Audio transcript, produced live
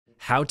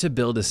How to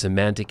build a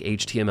semantic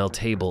HTML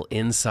table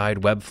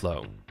inside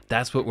Webflow.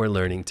 That's what we're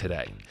learning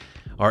today.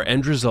 Our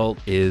end result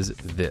is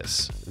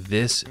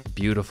this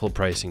beautiful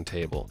pricing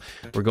table.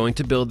 We're going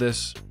to build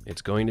this.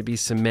 It's going to be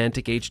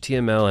semantic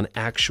HTML, an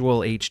actual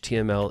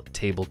HTML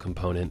table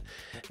component,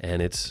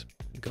 and it's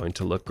going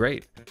to look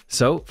great.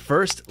 So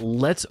first,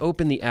 let's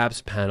open the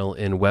apps panel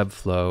in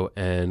Webflow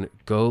and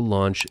go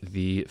launch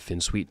the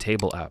Finsweet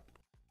Table app.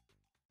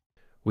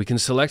 We can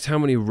select how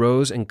many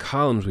rows and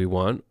columns we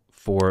want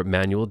for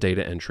manual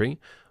data entry,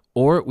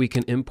 or we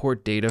can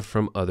import data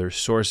from other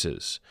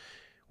sources.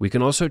 We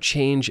can also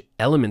change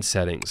element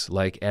settings,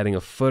 like adding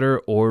a footer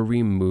or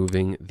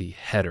removing the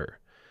header.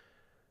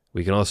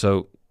 We can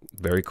also,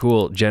 very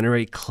cool,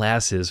 generate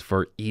classes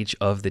for each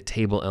of the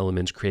table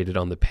elements created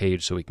on the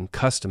page so we can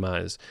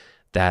customize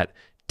that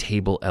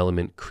table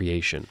element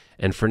creation.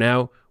 And for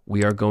now,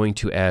 we are going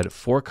to add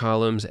 4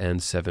 columns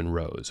and 7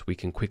 rows. We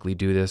can quickly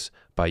do this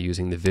by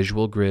using the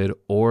visual grid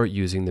or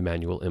using the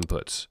manual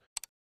inputs.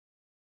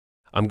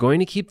 I'm going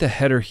to keep the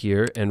header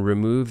here and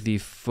remove the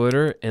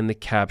footer and the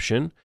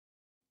caption.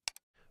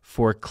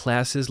 For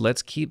classes,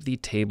 let's keep the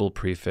table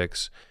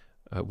prefix.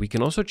 We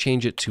can also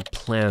change it to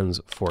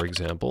plans, for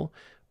example,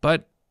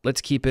 but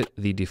let's keep it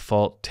the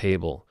default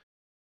table.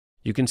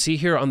 You can see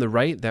here on the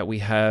right that we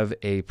have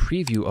a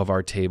preview of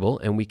our table,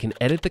 and we can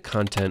edit the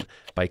content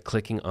by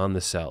clicking on the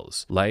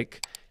cells,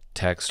 like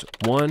text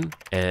 1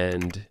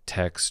 and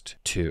text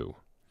 2.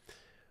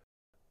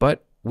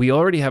 But we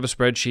already have a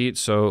spreadsheet,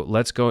 so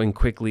let's go and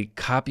quickly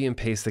copy and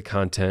paste the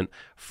content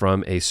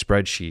from a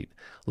spreadsheet.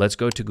 Let's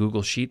go to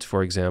Google Sheets,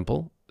 for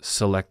example,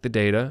 select the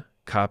data,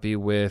 copy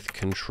with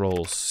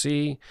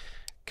Control-C,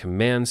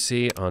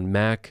 Command-C on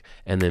Mac,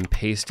 and then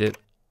paste it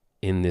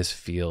in this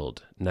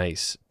field.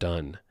 Nice,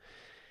 done.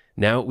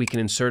 Now we can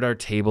insert our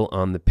table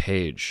on the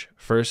page.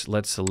 First,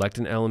 let's select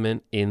an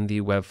element in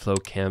the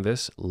Webflow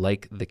canvas,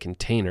 like the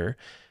container,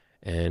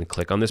 and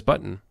click on this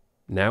button.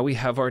 Now we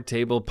have our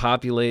table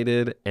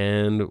populated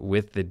and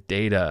with the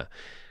data.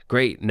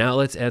 Great, now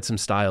let's add some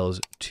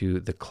styles to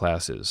the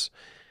classes.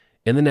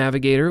 In the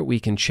navigator, we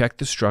can check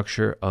the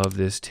structure of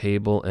this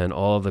table and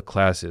all of the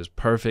classes.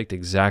 Perfect,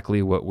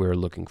 exactly what we're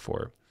looking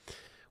for.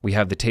 We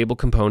have the table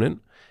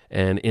component,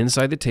 and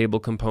inside the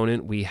table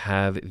component, we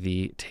have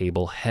the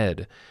table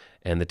head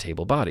and the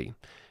table body.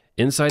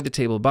 Inside the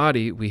table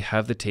body, we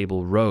have the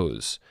table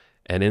rows,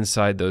 and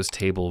inside those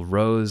table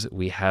rows,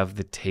 we have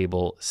the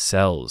table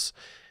cells.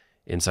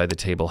 Inside the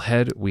table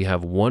head, we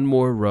have one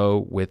more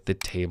row with the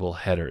table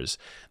headers.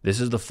 This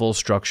is the full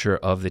structure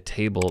of the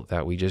table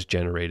that we just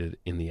generated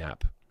in the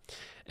app.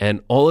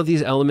 And all of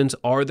these elements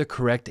are the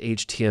correct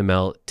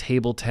HTML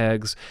table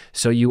tags,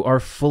 so you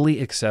are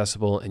fully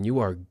accessible and you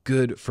are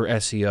good for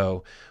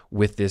SEO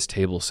with this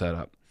table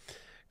setup.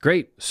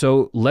 Great,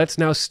 so let's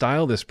now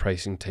style this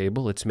pricing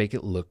table. Let's make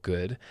it look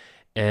good.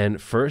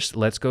 And first,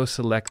 let's go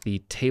select the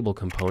table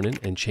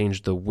component and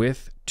change the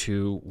width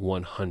to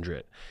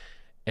 100.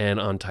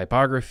 And on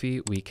typography,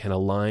 we can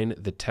align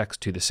the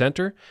text to the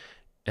center.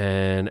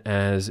 And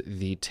as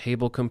the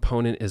table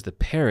component is the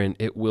parent,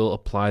 it will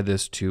apply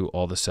this to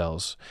all the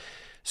cells.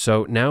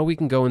 So now we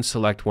can go and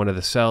select one of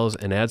the cells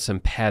and add some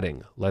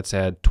padding. Let's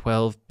add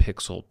 12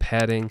 pixel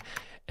padding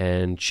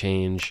and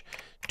change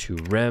to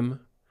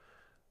rem.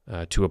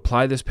 To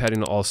apply this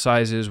padding to all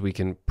sizes, we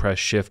can press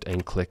Shift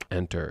and click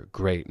Enter.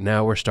 Great,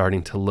 now we're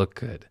starting to look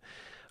good.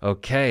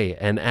 Okay,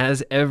 and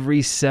as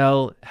every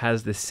cell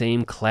has the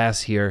same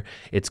class here,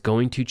 it's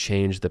going to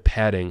change the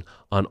padding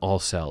on all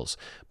cells.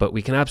 But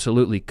we can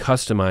absolutely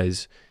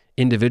customize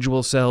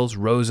individual cells,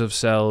 rows of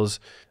cells.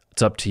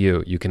 It's up to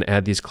you. You can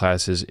add these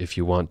classes if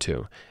you want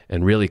to,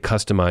 and really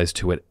customize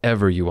to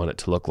whatever you want it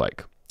to look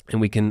like. And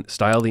we can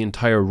style the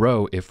entire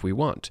row if we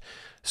want.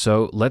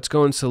 So let's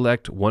go and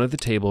select one of the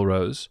table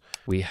rows.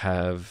 We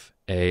have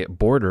a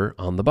border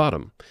on the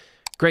bottom.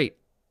 Great.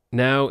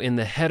 Now in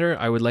the header,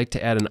 I would like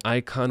to add an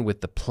icon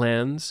with the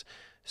plans.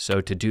 So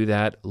to do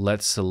that,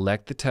 let's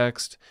select the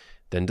text,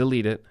 then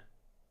delete it.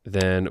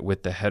 Then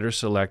with the header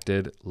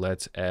selected,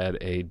 let's add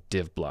a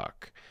div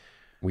block.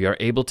 We are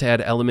able to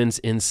add elements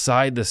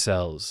inside the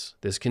cells.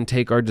 This can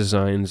take our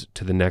designs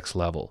to the next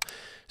level.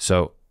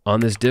 So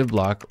on this div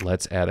block,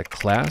 let's add a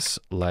class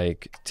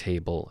like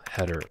table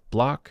header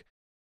block.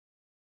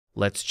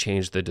 Let's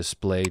change the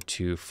display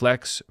to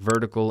flex,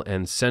 vertical,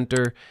 and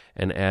center,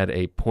 and add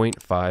a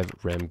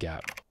 0.5 rem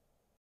gap.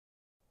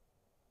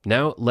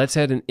 Now let's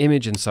add an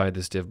image inside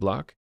this div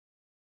block.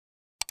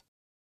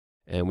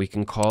 And we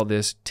can call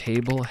this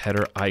table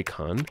header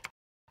icon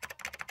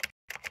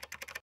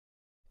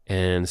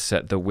and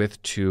set the width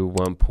to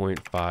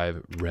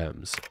 1.5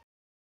 rems.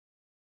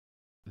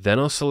 Then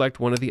I'll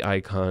select one of the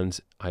icons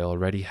I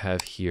already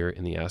have here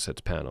in the assets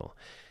panel.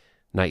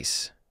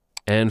 Nice.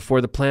 And for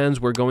the plans,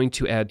 we're going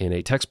to add in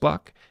a text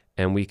block,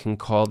 and we can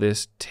call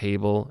this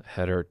table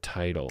header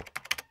title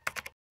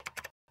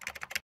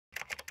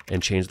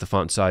and change the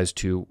font size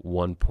to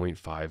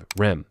 1.5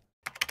 rem.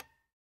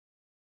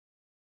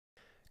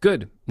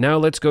 Good. Now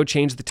let's go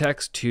change the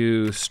text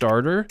to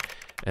starter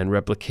and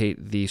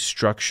replicate the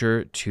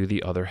structure to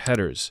the other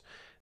headers.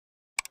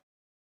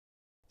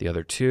 the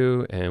other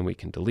two, and we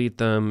can delete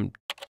them.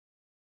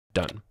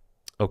 Done.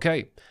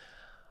 Okay.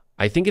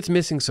 I think it's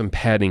missing some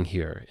padding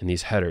here in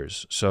these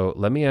headers. So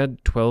let me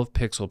add 12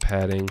 pixel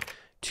padding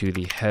to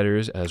the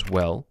headers as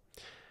well.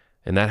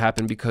 And that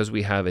happened because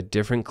we have a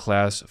different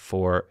class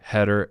for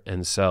header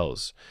and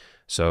cells.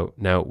 So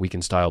now we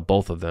can style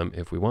both of them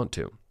if we want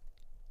to.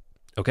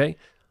 Okay,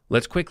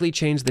 let's quickly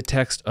change the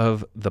text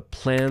of the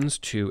plans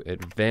to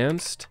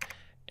advanced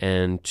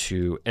and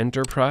to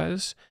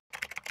enterprise.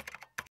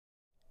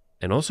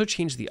 And also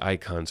change the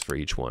icons for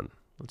each one.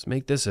 Let's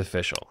make this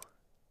official.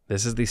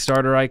 This is the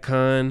starter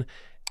icon,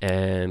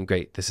 and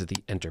great, this is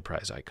the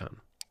enterprise icon.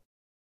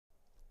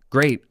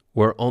 Great,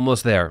 we're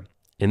almost there.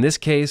 In this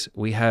case,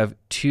 we have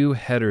two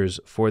headers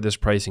for this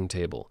pricing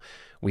table.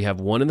 We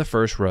have one in the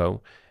first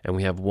row, and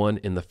we have one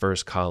in the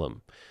first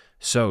column.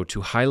 So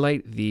to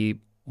highlight the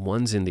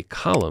ones in the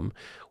column,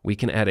 we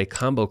can add a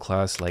combo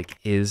class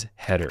like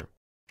isHeader.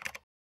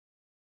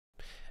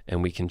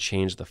 And we can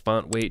change the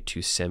font weight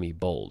to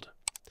semi-bold.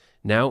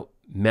 Now,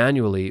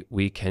 manually,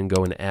 we can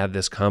go and add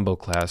this combo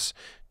class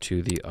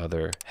to the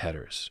other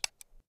headers.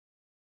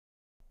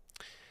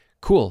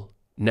 Cool.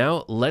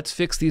 Now let's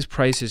fix these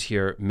prices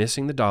here,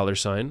 missing the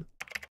 $sign.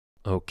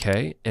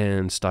 Okay,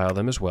 and style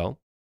them as well.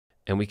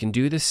 And we can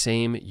do the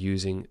same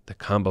using the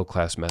combo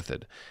class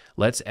method.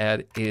 Let's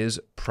add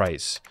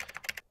isPrice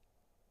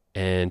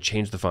and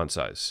change the font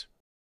size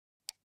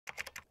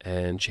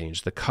and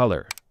change the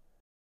color.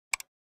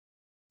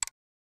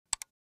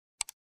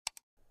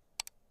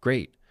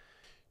 Great.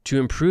 To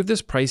improve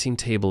this pricing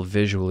table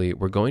visually,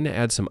 we're going to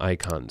add some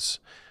icons.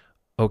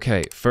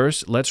 Okay,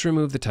 first, let's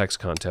remove the text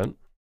content.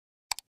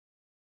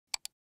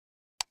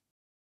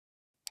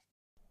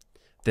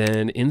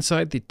 Then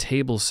inside the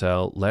table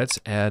cell, let's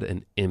add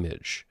an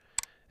image.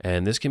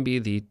 And this can be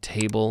the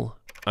table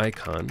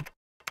icon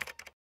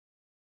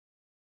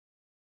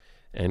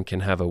and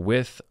can have a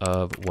width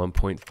of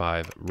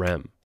 1.5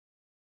 rem.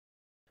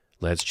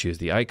 Let's choose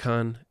the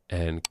icon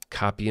and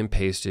copy and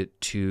paste it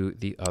to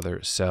the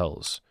other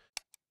cells.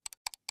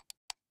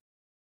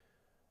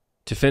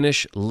 To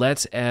finish,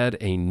 let's add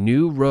a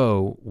new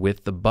row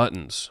with the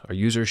buttons. Our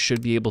users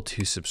should be able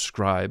to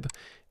subscribe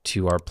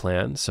to our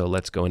plan. So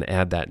let's go and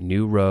add that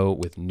new row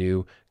with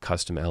new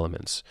custom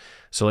elements.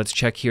 So let's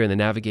check here in the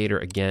navigator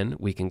again.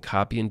 We can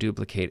copy and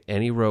duplicate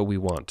any row we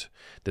want.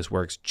 This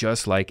works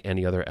just like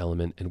any other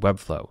element in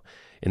Webflow.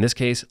 In this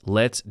case,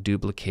 let's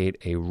duplicate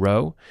a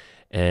row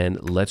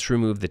and let's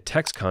remove the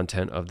text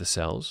content of the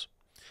cells.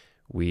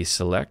 We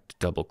select,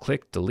 double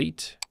click,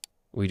 delete.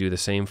 We do the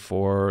same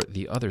for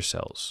the other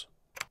cells.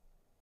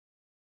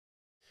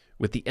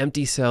 With the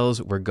empty cells,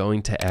 we're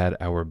going to add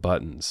our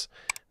buttons.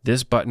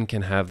 This button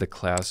can have the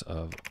class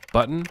of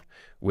button,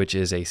 which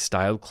is a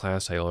styled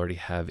class I already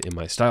have in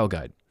my style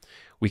guide.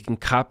 We can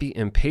copy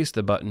and paste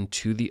the button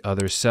to the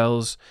other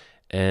cells,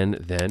 and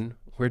then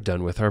we're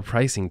done with our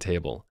pricing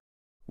table.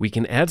 We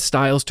can add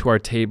styles to our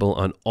table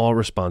on all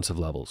responsive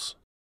levels.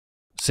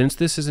 Since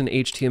this is an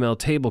HTML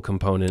table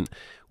component,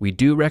 we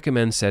do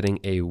recommend setting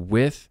a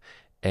width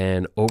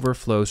and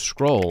overflow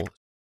scroll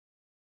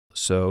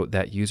so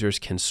that users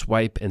can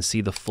swipe and see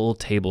the full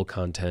table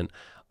content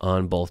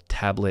on both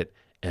tablet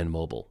and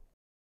mobile.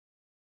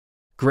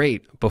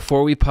 Great.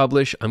 Before we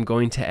publish, I'm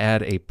going to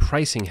add a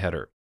pricing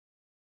header.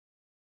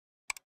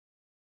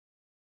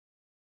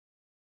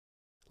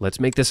 Let's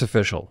make this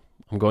official.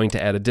 I'm going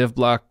to add a div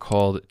block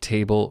called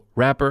table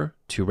wrapper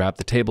to wrap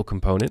the table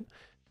component.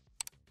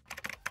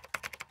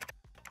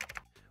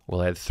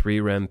 We'll add 3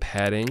 rem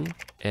padding,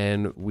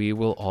 and we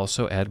will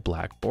also add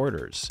black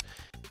borders.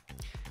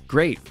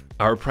 Great.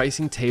 Our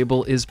pricing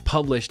table is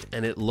published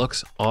and it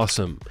looks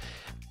awesome.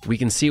 We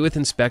can see with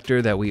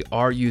Inspector that we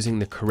are using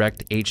the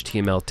correct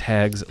HTML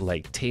tags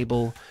like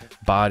table,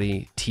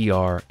 body,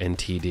 tr, and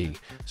td.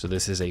 So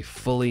this is a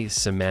fully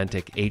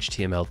semantic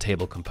HTML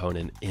table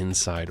component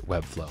inside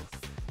Webflow.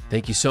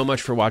 Thank you so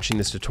much for watching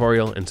this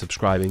tutorial and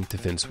subscribing to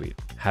Finsweet.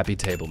 Happy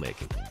table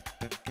making.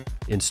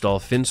 Install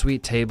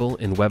Finsweet Table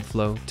in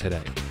Webflow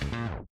today.